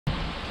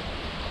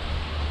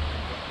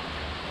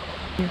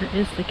Here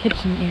is the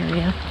kitchen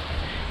area,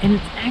 and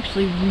it's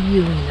actually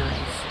really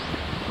nice.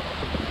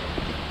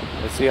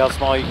 Let's see how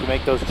small you can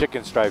make those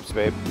chicken stripes,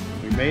 babe.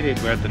 We made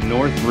it. We're at the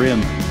North Rim.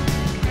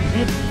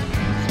 It's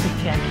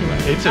spectacular.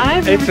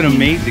 It's an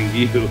amazing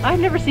view.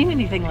 I've never seen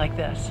anything like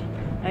this.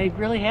 I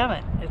really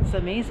haven't. It's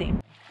amazing.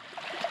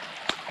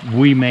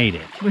 We made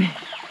it.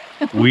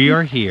 We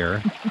are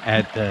here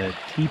at the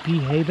Teepee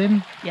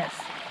Haven. Yes.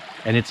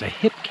 And it's a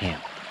hip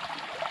camp.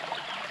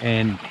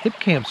 And hip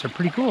camps are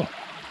pretty cool.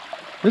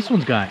 This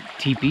one's got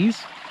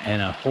teepees and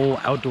a whole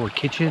outdoor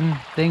kitchen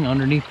thing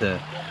underneath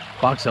the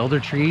box elder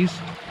trees.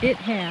 It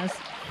has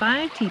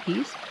 5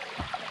 teepees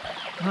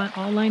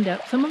all lined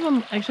up. Some of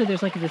them, actually,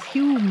 there's like this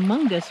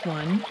humongous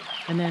one,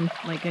 and then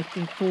like I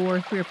think 3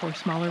 or 4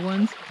 smaller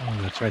ones. Oh,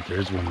 that's right.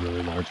 There is one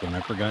really large one. I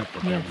forgot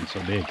that that one's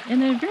so big.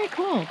 And they're very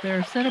cool.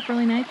 They're set up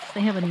really nice.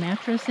 They have a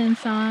mattress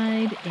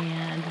inside,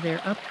 and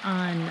they're up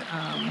on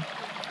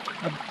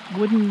a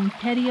wooden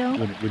patio.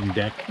 Wooden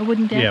deck. A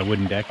wooden deck. Yeah,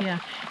 wooden deck. Yeah.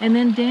 And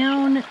then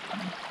down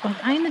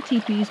behind the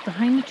teepees,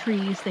 behind the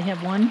trees, they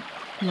have one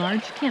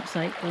large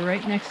campsite. We're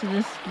right next to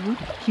this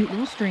cute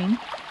little stream,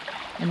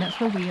 and that's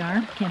where we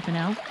are camping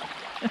out.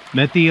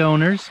 Met the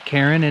owners,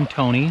 Karen and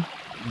Tony.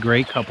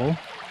 Great couple.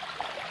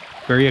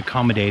 Very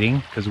accommodating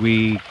because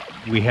we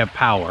have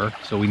power,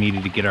 so we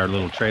needed to get our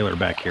little trailer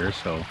back here.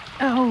 So.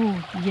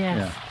 Oh yes.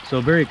 Yeah. So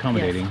very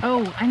accommodating. Yes.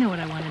 Oh, I know what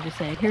I wanted to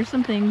say. Here's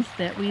some things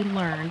that we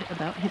learned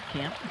about hip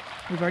camp.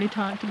 We've already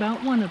talked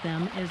about one of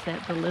them, is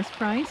that the list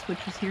price,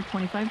 which was here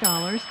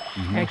 $25,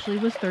 actually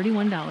was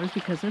 $31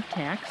 because of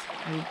tax.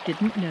 I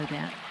didn't know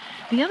that.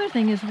 The other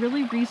thing is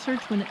really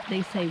research when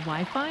they say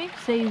Wi-Fi.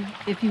 Say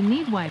if you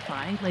need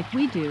Wi-Fi, like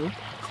we do,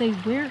 say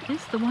where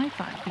is the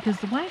Wi-Fi?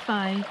 Because the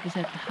Wi-Fi is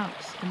at the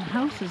house, and the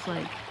house is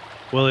like...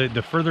 Well,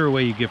 the further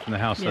away you get from the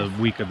house, the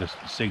weaker the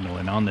signal.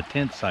 And on the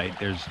tent site,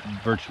 there's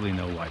virtually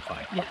no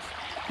Wi-Fi. Yes.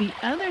 The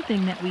other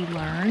thing that we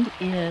learned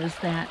is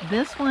that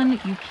this one,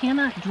 you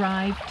cannot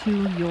drive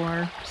to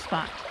your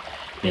spot.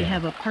 They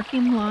have a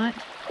parking lot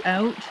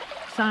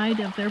outside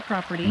of their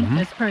property.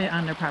 It's probably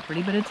on their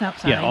property, but it's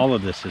outside. Yeah, all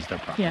of this is their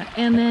property. Yeah,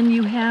 and then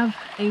you have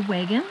a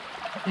wagon,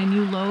 and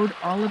you load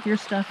all of your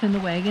stuff in the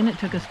wagon. It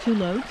took us 2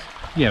 loads.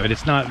 Yeah, but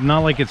it's not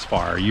like it's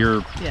far.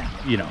 You're,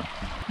 you know,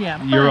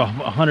 you're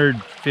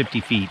 150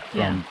 feet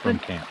from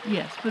camp.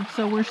 Yes, but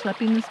so we're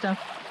schlepping the stuff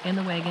in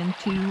the wagon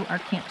to our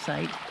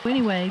campsite.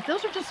 Anyway,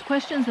 those are just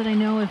questions that I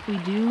know if we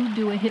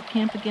do a hip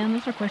camp again,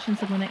 those are questions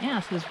I'm going to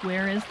ask, is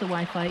where is the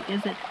Wi-Fi?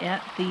 Is it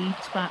at the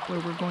spot where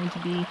we're going to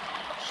be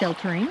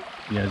sheltering?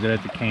 Yeah, is it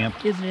at the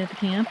camp? Is it at the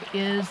camp?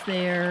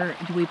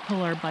 Do we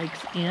pull our bikes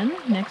in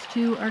next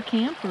to our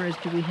camp, or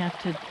do we have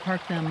to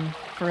park them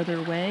further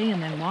away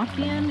and then walk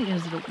in?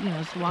 Is it,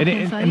 it's a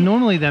walk-in site? And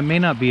normally that may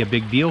not be a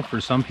big deal for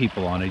some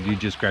people on it. You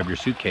just grab your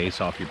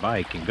suitcase off your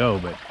bike and go.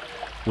 But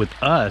with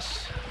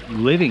us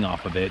living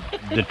off of it,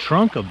 the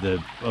trunk of the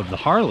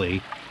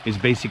Harley is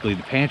basically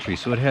the pantry,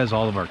 so it has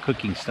all of our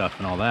cooking stuff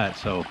and all that.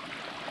 So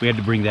we had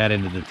to bring that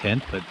into the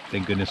tent, but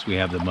thank goodness we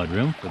have the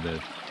mudroom for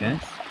the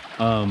tent.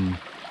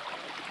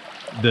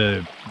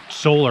 The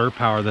solar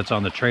power that's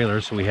on the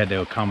trailer, so we had to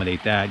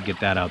accommodate that, get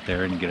that out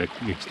there, and get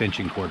an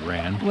extension cord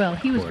ran. Well,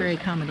 he was very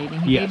accommodating.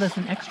 He gave us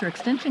an extra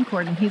extension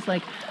cord, and he's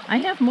like, I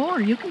have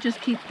more. You can just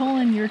keep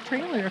pulling your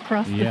trailer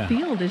across the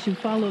field as you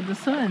follow the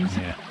sun.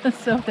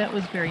 So that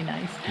was very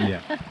nice.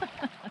 Yeah.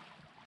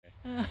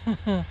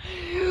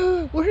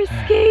 We're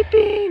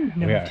escaping.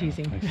 No, I'm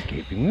teasing.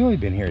 Escaping. We've only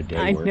been here a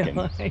day working.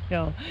 I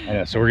know.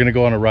 So we're going to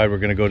go on a ride. We're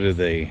going to go to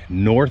the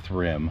north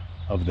rim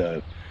of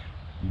the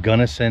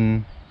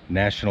Gunnison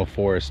National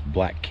Forest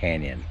Black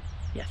Canyon.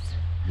 Yes.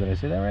 Did I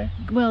say that right?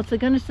 Well, it's the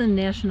Gunnison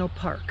National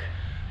Park.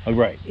 Oh,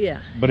 right.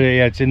 Yeah. But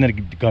it's in the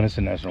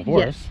Gunnison National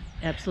Forest.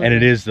 Yes, absolutely.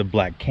 And it is the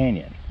Black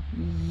Canyon.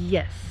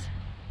 Yes,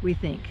 we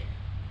think.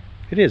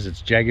 It is. It's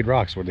jagged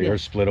rocks where the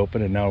earth split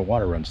open and now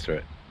water runs through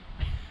it.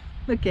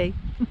 Okay.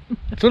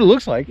 That's what it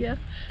looks like. Yeah.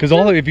 Because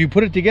if you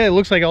put it together, it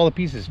looks like all the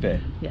pieces fit.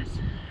 Yes.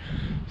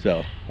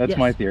 So that's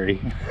my theory.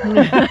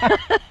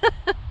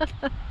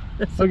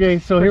 Okay,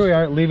 so here we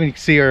are leaving.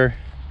 See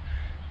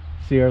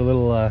our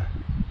little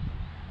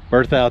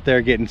Bertha out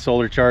there getting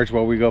solar charged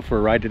while we go for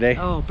a ride today.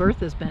 Oh,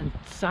 Bertha's been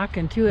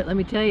socking to it. Let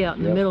me tell you, out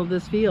in the middle of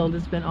this field,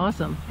 it's been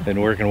awesome. Been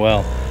working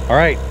well. All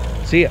right,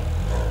 see ya.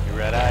 You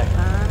ready?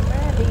 I'm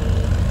ready.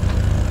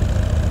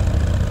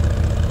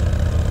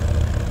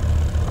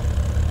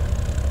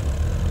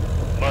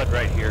 Mud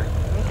right here.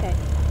 Okay.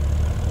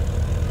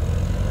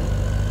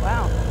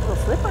 Wow, a little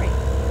slippery.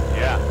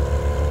 Yeah.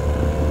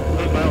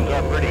 Those mountains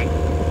are pretty.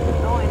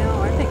 Oh, I know.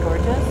 Aren't they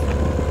gorgeous?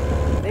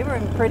 They were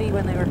pretty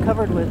when they were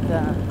covered with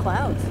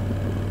clouds.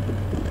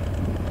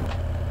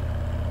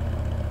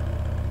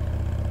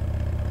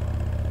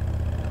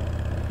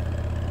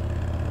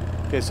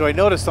 Okay, so I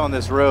noticed on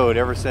this road,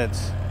 ever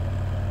since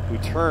we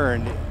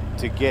turned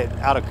to get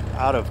out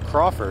of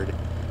Crawford,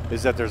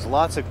 is that there's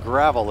lots of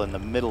gravel in the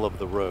middle of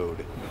the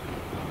road.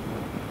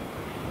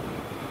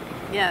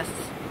 Yes.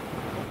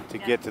 To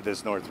get to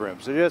this north rim.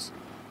 So just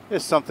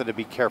is something to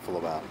be careful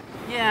about.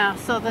 Yeah,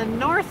 so the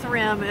North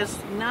Rim is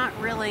not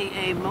really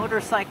a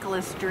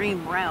motorcyclist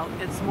dream route.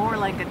 It's more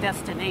like a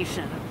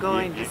destination of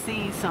going to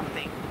see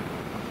something.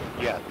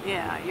 Yeah.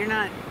 Yeah, you're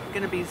not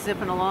going to be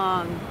zipping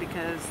along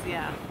because,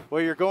 yeah.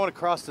 Well, you're going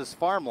across this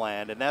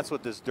farmland, and that's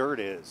what this dirt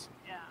is.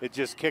 Yeah. It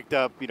just kicked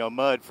up,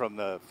 mud from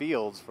the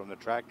fields, from the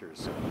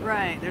tractors.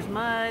 Right. There's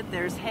mud,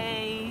 there's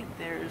hay,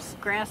 there's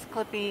grass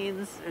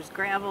clippings, there's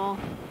gravel.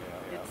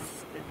 Yeah.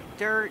 It's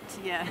dirt,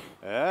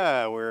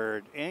 yeah.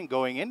 We're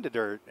going into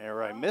dirt,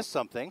 or I missed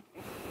something.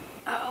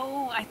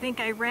 Oh, I think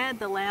I read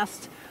the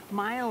last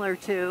mile or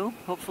two,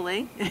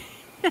 hopefully.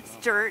 It's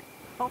dirt.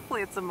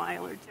 Hopefully it's a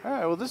mile or two. All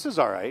right, well, this is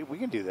all right. We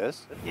can do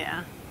this.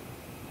 Yeah.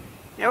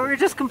 Yeah, we were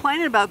just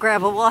complaining about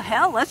gravel. Well,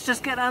 hell, let's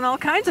just get on all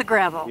kinds of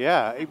gravel.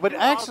 Yeah, but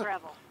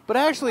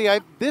actually,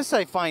 I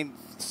find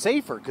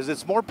safer because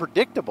it's more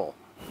predictable.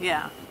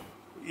 Yeah.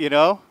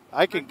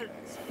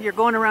 You're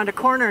going around a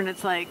corner and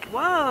it's like,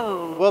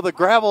 whoa. Well, the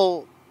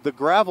gravel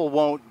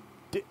won't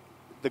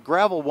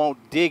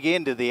dig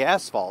into the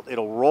asphalt.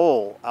 It'll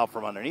roll out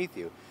from underneath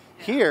you.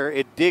 Yeah. Here,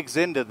 it digs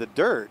into the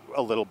dirt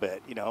a little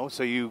bit,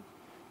 so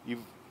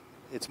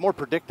it's more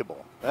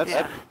predictable.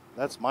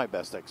 That's my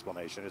best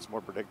explanation. It's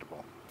more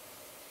predictable.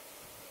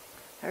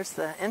 There's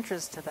the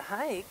entrance to the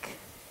hike.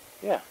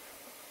 Yeah,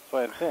 that's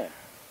what I'm saying.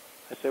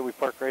 I say we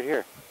park right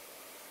here.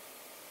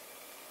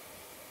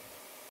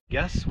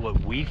 Guess what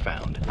we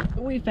found?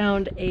 We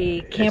found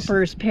a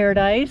camper's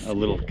paradise. A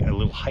little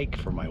hike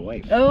for my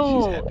wife.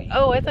 Oh, she's happy.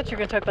 Oh, I thought you were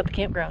going to talk about the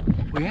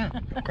campground. Well, yeah,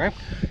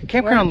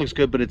 campground looks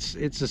good, but it's a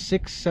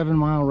 6-7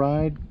 mile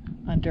ride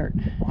on dirt.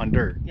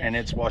 Yes. And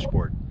it's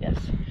washboard. Yes.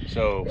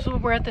 So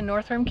we're at the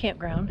North Rim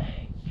Campground.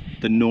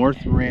 The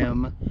North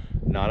Rim,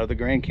 not of the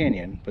Grand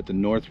Canyon, but the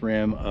North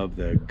Rim of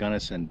the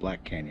Gunnison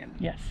Black Canyon.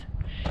 Yes.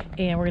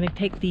 And we're going to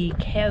take the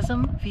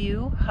Chasm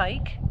View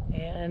hike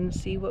and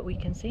see what we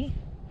can see.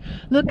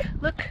 Look,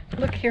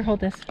 here, hold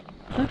this.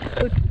 Look.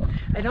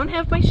 I don't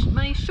have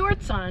my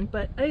shorts on,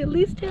 but I at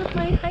least have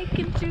my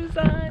hiking shoes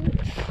on.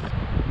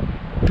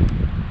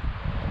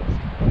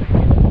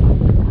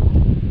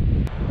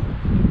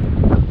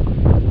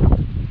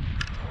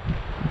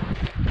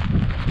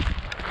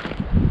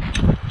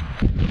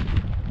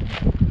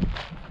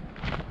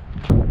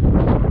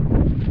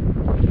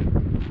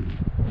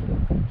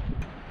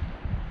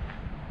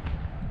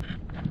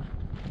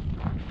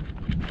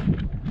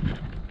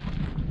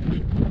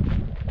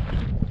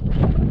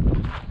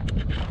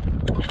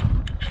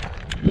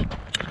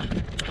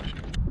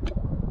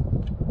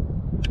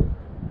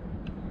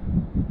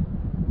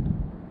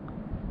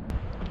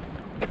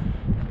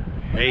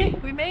 Hey,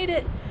 we made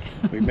it.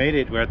 We made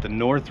it. We're at the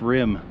North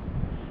Rim.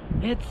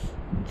 It's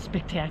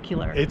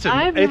spectacular. It's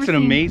an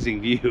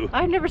amazing view.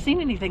 I've never seen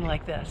anything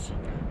like this.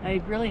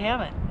 I really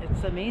haven't.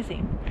 It's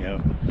amazing. Yeah.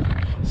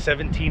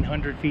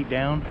 1,700 feet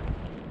down.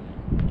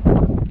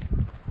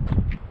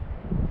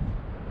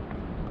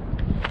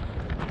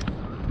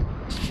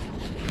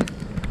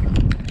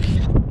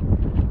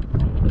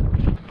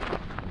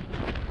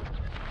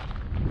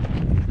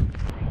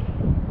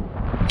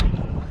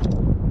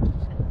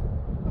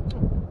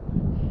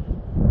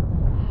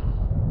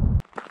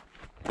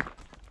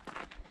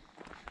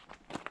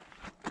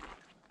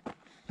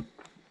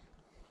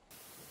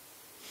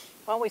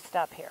 Why don't we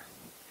stop here?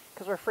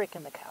 Because we're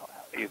freaking the cow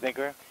out. You think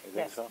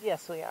so?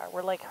 Yes, we are.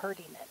 We're like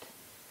herding it.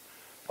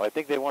 Well, I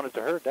think they want it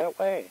to herd that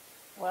way.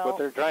 Well, what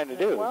they're trying to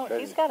do. Well,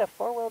 he's got a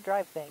 4-wheel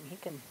drive thing. He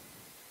can.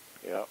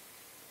 Yeah.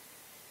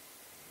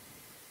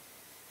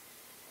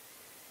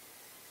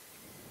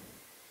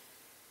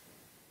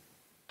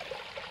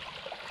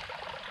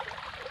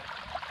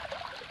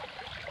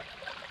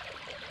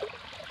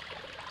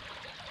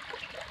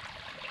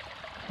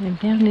 And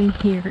down in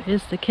here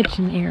is the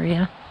kitchen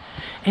area,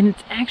 and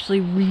it's actually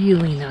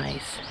really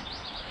nice.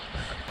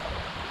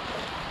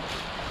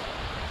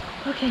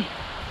 Okay.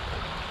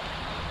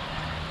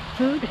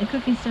 Food and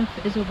cooking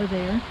stuff is over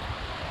there.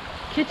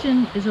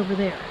 Kitchen is over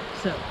there.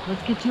 So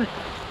let's get to it.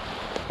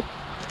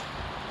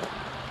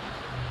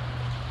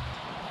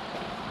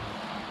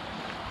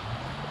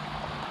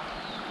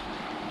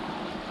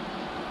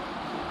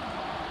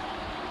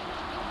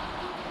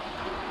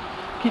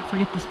 Can't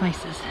forget the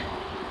spices.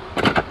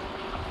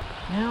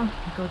 Now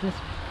go this way.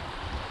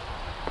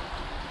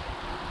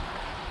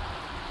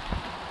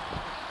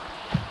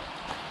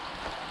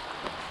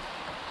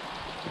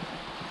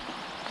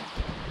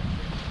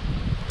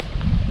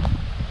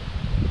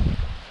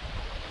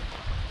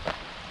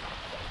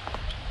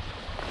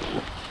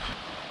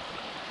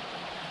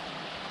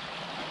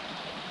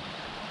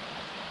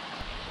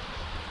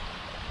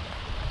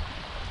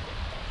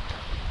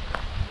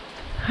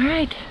 All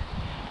right,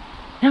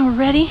 now we're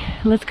ready.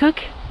 Let's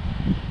cook,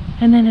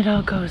 and then it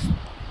all goes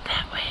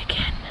that way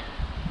again.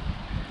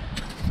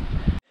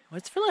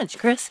 What's for lunch,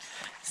 Chris?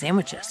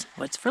 Sandwiches.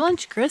 What's for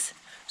lunch, Chris?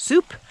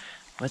 Soup.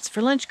 What's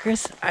for lunch,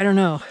 Chris? I don't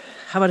know.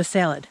 How about a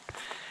salad?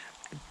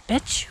 I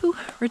bet you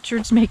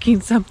Richard's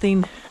making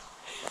something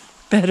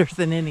better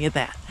than any of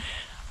that.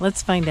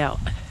 Let's find out.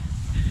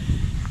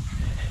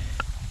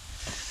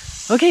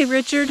 Okay,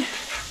 Richard.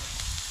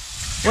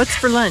 What's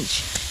for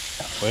lunch?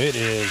 Well, it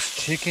is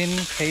chicken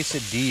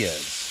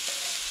quesadillas.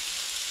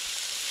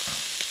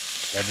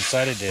 I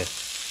decided to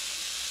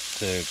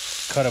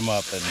cut them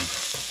up and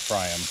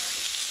fry them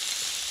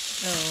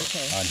Oh,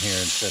 okay. on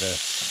here instead of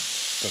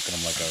cooking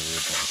them like I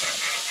originally thought.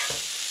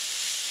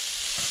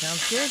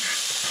 Sounds good.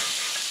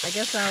 I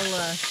guess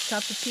I'll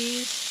chop the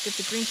cheese, get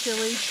the green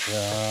chili.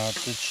 Chop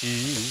the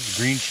cheese,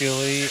 green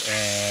chili,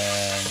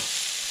 and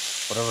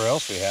whatever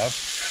else we have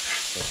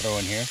to throw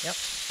in here. Yep.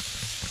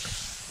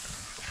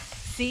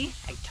 See,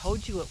 I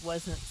told you it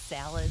wasn't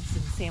salads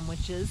and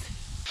sandwiches.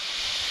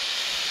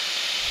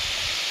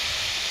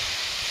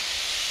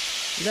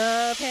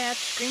 Love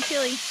hats, green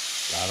chili.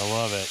 Gotta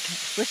love it.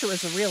 Wish it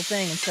was a real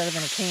thing instead of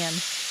in a can,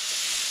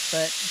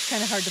 but it's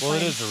kind of hard to Well,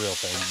 find. it is a real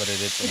thing, but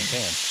it's in a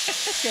can.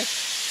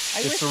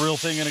 It's wish, a real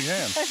thing in a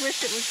can. I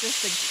wish it was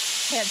just a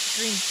Pat's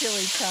green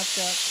chili chopped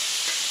up.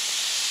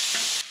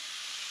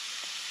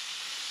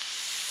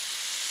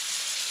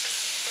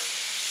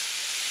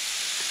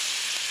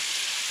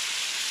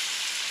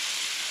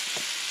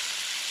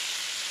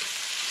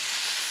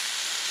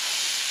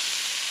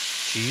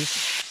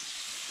 Cheese.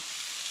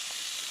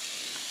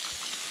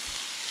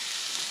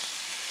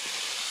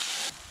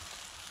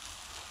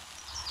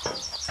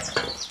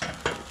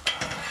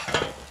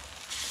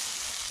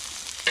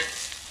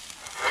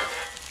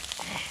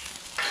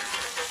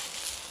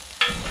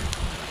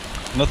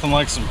 Nothing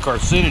like some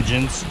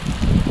carcinogens.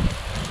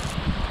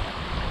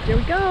 Here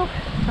we go.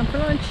 Time for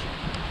lunch.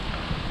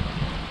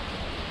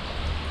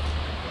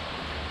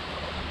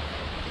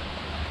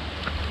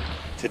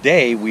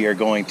 Today we are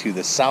going to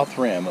the south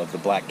rim of the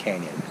Black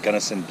Canyon,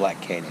 Gunnison Black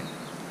Canyon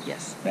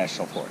Yes.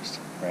 National Forest,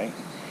 right?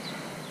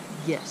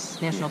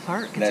 Yes. National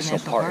Park. It's National a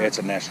national park. It's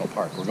a national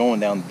park. We're going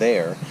down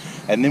there,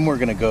 and then we're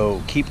going to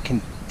go keep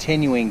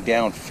continuing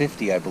down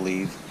 50, I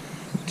believe,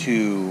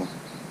 to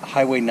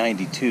Highway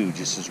 92,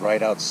 just is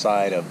right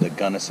outside of the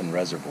Gunnison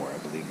Reservoir. I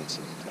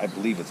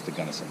believe it's the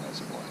Gunnison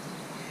Reservoir.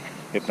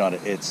 If not,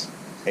 it's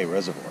a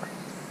reservoir.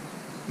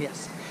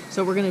 Yes.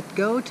 So we're going to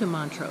go to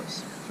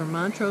Montrose. From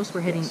Montrose,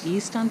 we're heading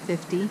east on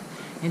 50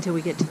 until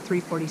we get to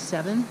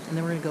 347, and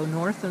then we're going to go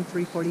north on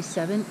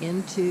 347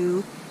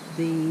 into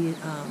the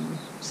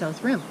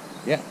South Rim.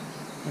 Yeah.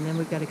 And then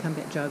we've got to come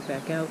back, jog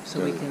back out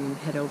so we can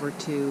head over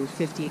to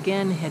 50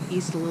 again, head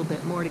east a little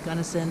bit more to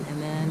Gunnison,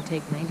 and then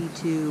take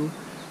 92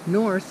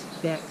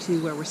 north back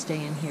to where we're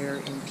staying here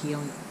in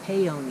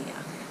Paonia.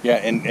 Yeah,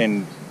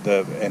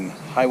 and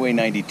Highway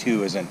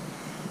 92 isn't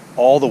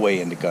all the way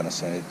into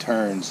Gunnison. It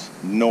turns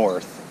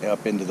north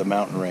up into the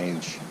mountain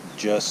range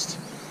just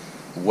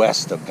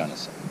west of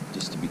Gunnison,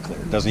 just to be clear.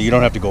 You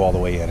don't have to go all the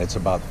way in. It's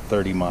about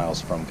 30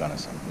 miles from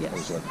Gunnison.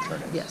 Yes. Is what the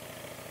turn is. Yes.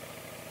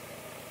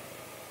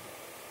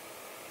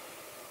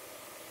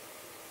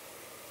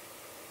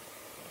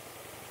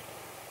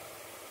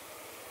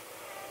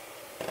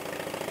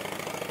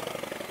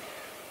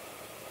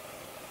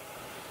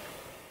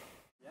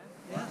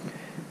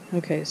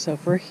 Okay, so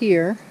if we're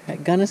here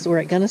at Gunnison, we're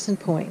at Gunnison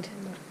Point.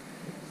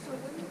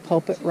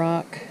 Pulpit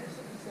Rock,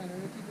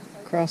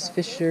 Cross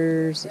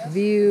Fishers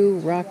View,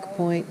 Rock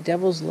Point,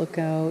 Devil's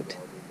Lookout,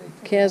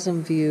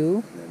 Chasm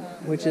View,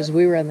 which is,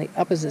 we were on the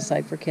opposite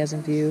side for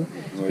Chasm View.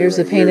 Here's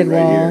the painted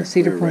wall,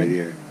 Cedar Point. Right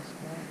here.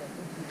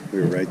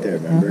 We were right there,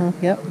 remember?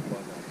 Yep.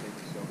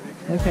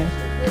 Okay.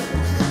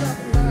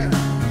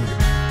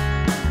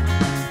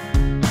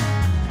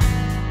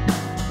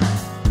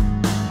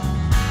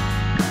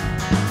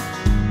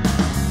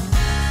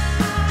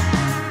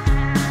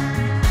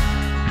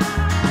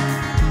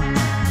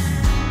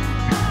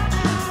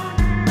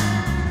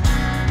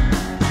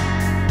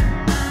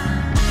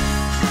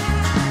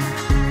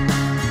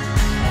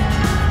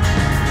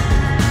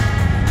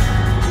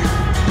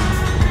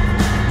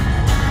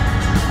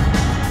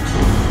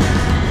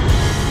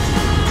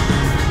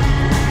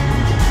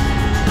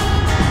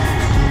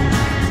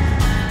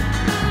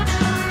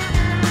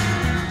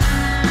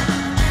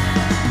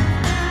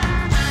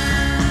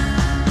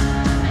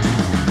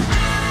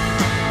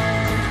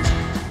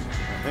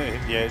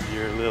 Yeah,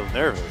 you're a little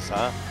nervous,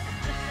 huh?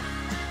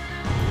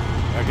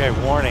 Okay,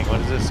 warning, what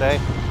does it say?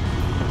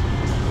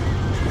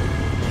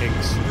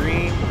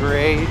 Extreme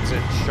grades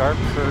and sharp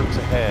curves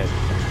ahead.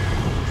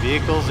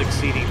 Vehicles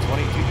exceeding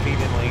 22 feet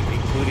in length,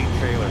 including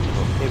trailers,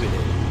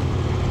 prohibited.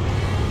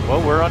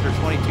 Well, we're under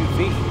 22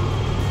 feet.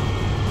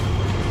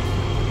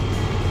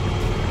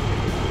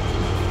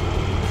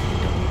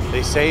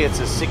 They say it's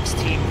a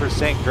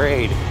 16%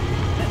 grade.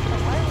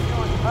 Why are we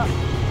going up?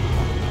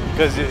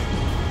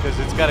 Because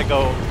it's got to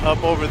go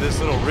up over this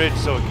little ridge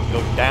so it can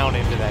go down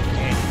into that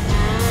canyon.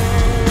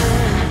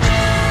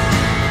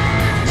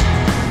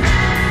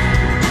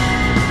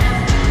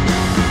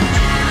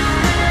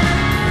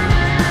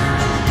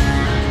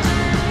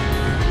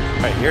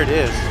 All right, here it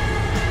is.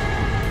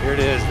 Here it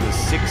is, the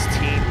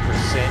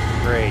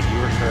 16% grade.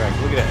 You were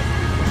correct. Look at that.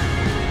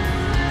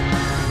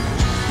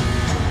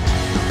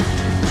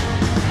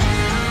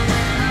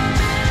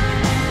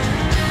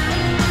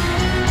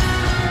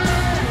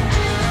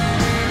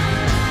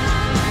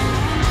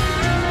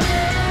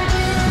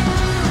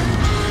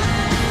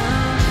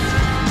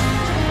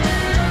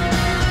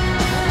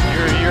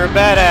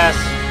 badass.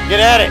 Get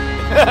at it.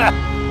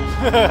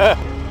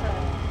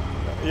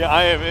 Yeah,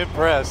 I am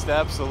impressed.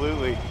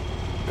 Absolutely.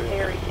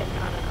 Harry getting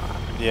on and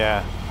off.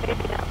 Yeah.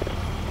 Maybe not.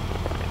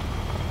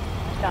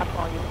 Stop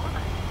all you want.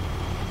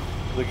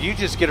 Look, you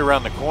just get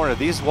around the corner.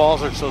 These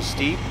walls are so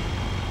steep.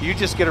 You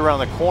just get around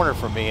the corner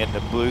from me and the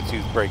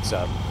Bluetooth breaks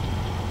up.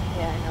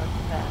 Yeah, I know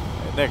it's bad.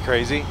 Isn't that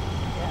crazy?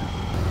 Yeah.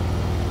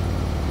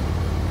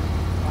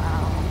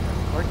 Wow,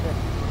 that's gorgeous.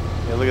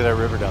 Yeah, look at that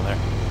river down there.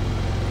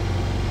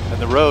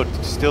 And the road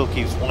still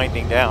keeps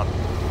winding down.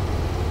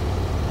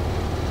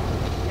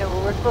 Yeah,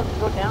 well, we're supposed to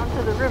go down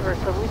to the river,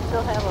 so we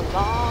still have a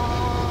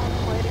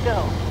long way to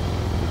go.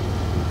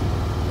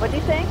 What do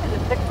you think? Is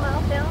it 6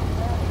 miles down?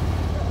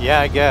 Yeah,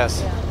 I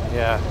guess.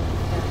 Yeah.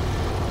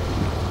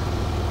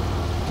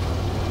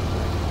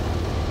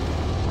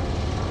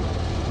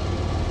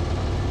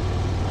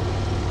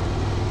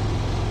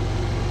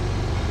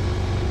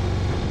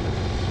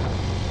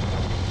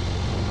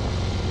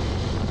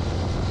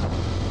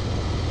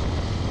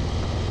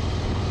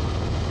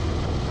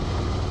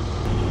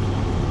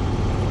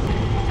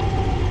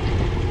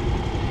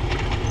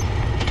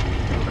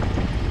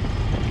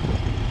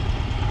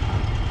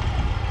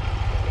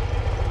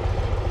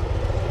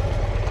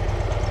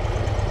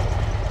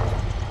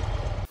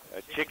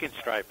 Chicken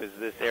stripe is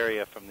this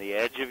area from the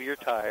edge of your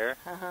tire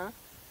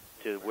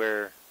to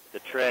where the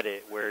tread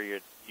where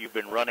you've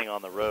been running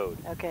on the road.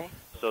 Okay.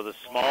 So the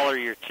smaller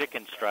your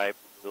chicken stripe,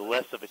 the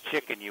less of a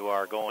chicken you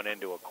are going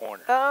into a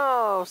corner.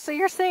 Oh, so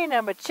you're saying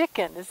I'm a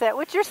chicken. Is that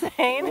what you're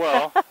saying?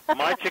 Well,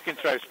 my chicken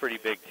stripe's pretty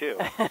big too.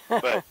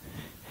 But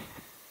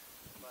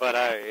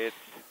it's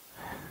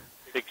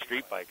big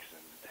street bikes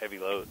and heavy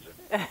loads.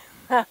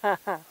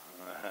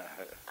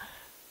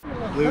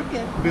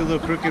 Be a little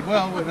crooked.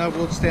 Well,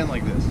 we'll stand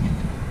like this.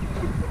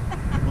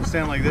 We'll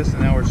stand like this,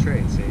 and now we're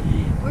straight. See?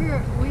 We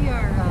are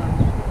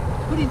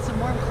putting some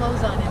warm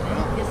clothes on in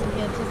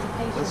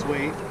anticipation. Let's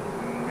wait.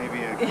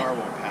 Maybe a car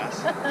won't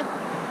pass.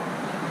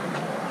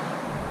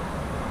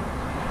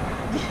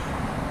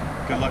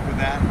 Good luck with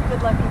that.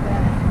 Good luck with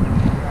that.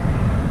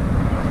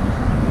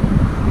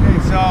 Okay,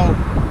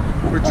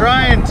 so we're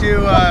trying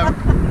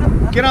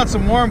to get on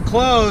some warm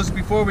clothes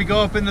before we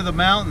go up into the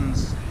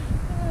mountains.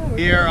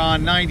 Here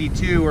on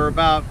 92, we're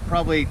about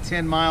probably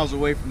 10 miles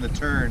away from the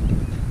turn.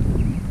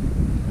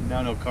 And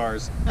now no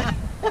cars.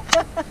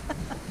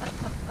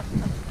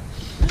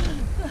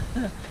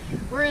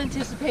 We're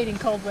anticipating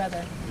cold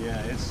weather.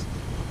 Yeah,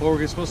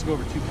 we're supposed to go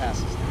over 2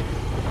 passes.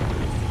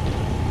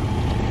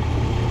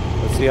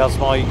 Let's see how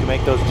small you can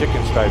make those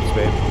chicken stripes,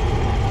 babe.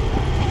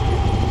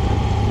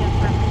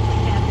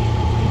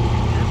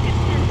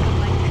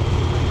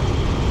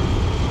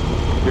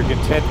 You're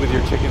content with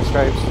your chicken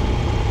stripes?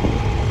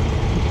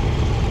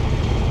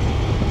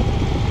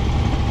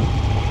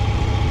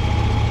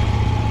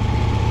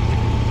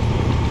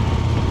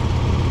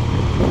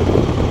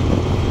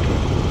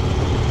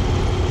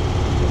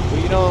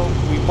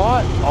 We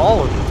bought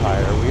all of the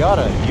tire. We ought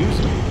to use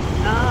it.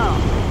 Oh.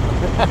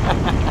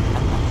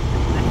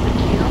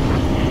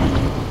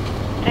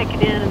 Take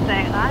it in and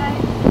say,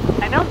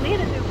 I don't need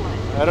a new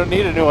one. I don't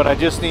need a new one. I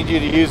just need you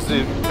to use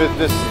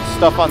this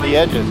stuff on the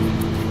edges.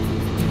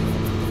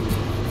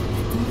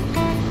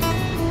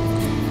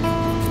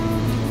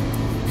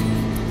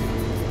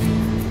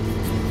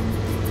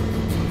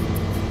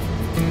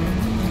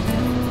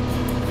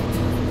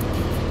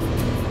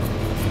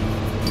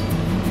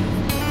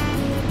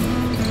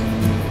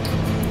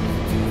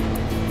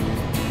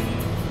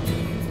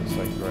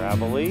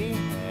 Gravelly,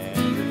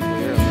 and you're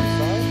clear on this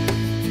side.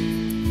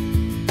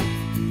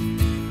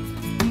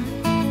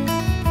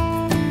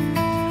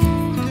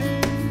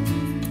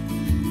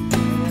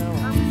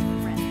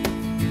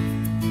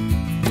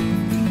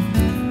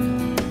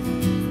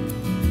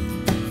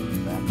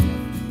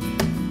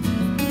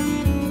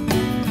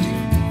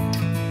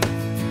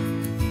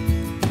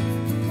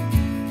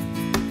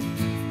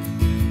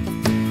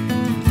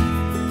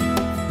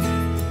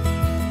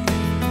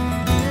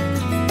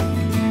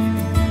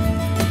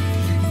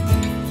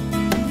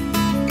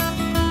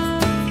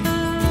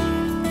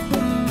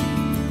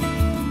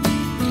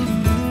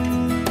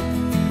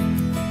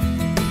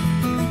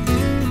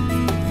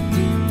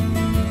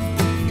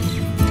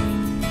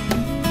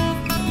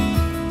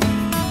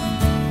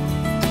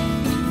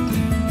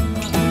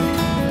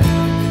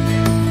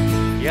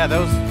 Yeah,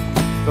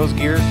 those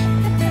gears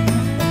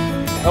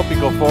help you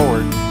go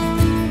forward.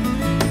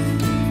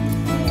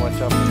 Watch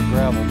out for the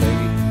gravel,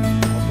 baby.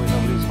 Hopefully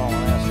nobody's hauling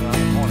ass around the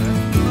corner.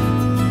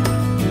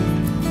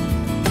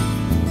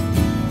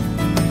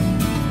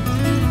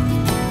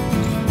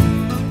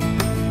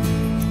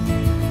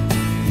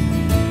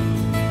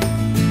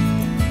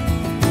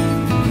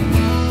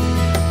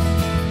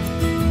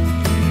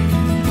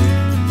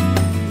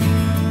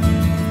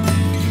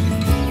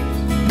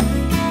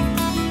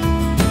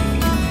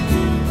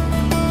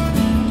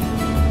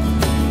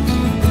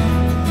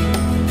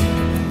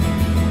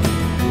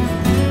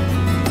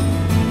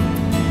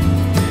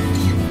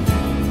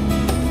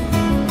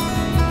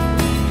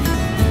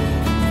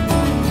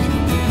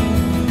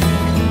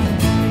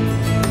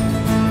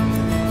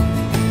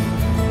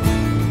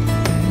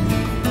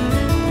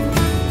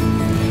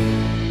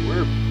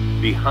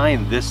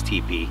 behind this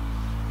teepee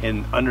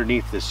and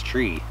underneath this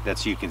tree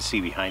that you can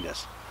see behind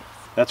us.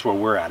 That's where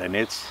we're at, and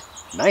it's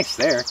nice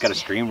there. Got a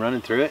stream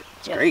running through it.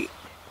 It's great.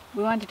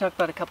 We wanted to talk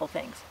about a couple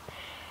things.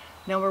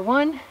 Number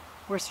one,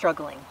 we're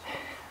struggling.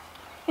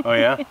 Oh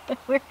yeah?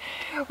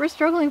 we're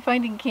struggling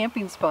finding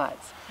camping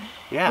spots.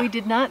 Yeah. We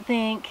did not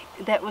think,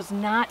 that was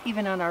not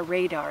even on our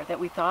radar, that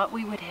we thought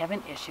we would have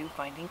an issue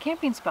finding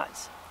camping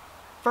spots.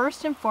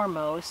 First and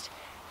foremost,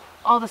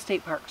 all the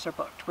state parks are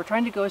booked. We're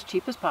trying to go as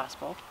cheap as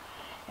possible.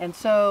 And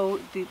so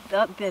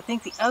I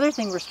think the other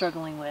thing we're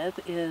struggling with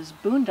is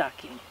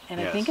boondocking.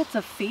 And I think it's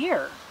a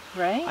fear,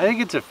 right? I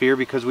think it's a fear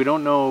because we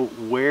don't know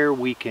where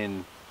we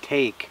can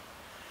take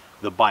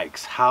the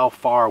bikes, how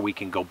far we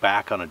can go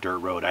back on a dirt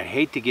road. I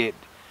hate to get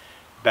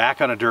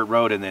back on a dirt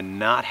road and then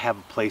not have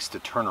a place to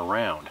turn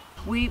around.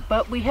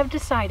 But we have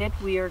decided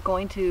we are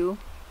going to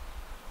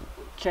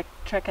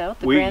check out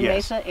the Grand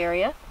Mesa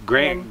area.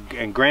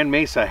 Grand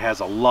Mesa has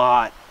a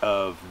lot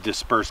of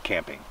dispersed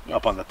camping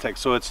up on the tech.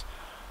 So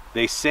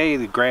they say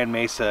the Grand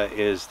Mesa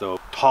is the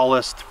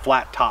tallest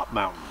flat top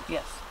mountain.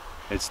 Yes.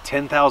 It's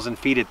 10,000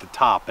 feet at the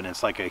top, and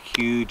it's like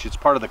it's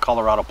part of the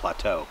Colorado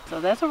Plateau.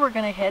 So that's where we're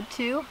gonna head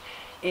to.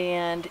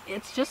 And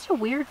it's just a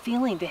weird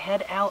feeling to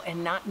head out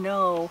and not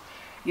know,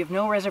 you have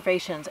no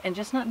reservations, and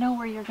just not know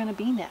where you're gonna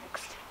be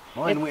next.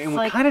 Well, and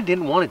we kind of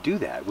didn't want to do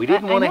that. We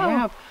didn't want to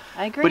have.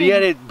 I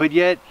agree. But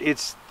yet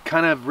it's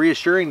kind of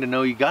reassuring to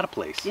know you got a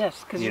place.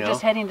 Yes, because you're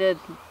just heading to,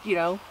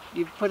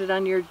 you put it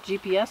on your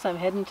GPS. I'm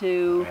heading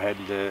to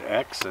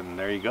X, and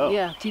there you go.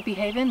 Yeah, Teepee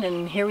Haven,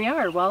 and here we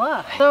are.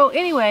 Voila. So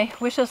anyway,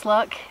 wish us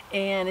luck.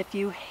 And if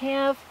you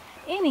have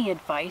any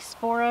advice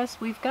for us,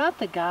 we've got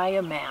the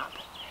Gaia map.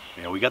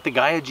 Yeah, we got the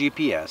Gaia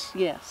GPS.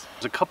 Yes.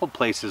 There's a couple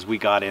places we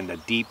got in the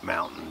deep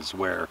mountains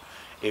where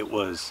it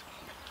was.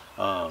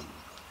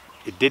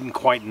 It didn't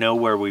quite know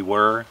where we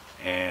were,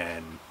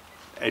 and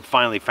it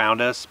finally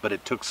found us, but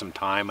it took some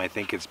time. I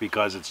think it's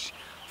because it's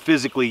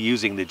physically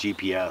using the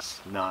GPS,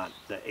 not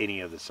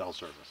any of the cell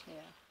service. Yeah.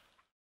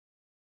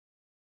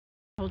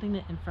 Holding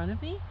it in front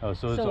of me? Oh,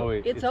 so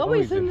it's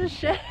always in the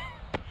shade.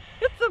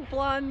 It's a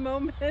blonde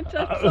moment. It's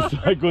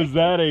like, was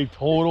that a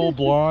total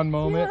blonde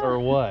moment or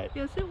what?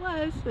 Yes, it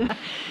was.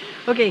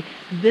 Okay,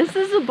 this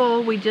is a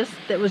bowl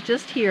that was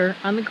just here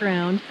on the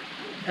ground.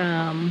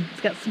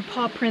 It's got some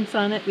paw prints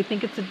on it. We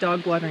think it's a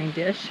dog watering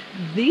dish.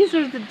 These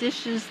are the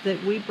dishes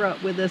that we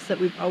brought with us that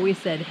we've always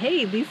said,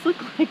 hey, these look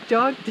like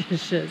dog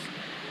dishes.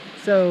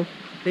 So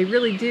they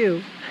really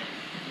do.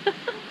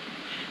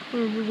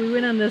 We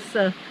went on this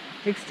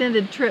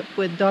extended trip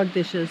with dog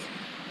dishes.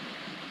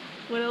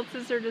 What else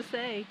is there to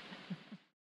say?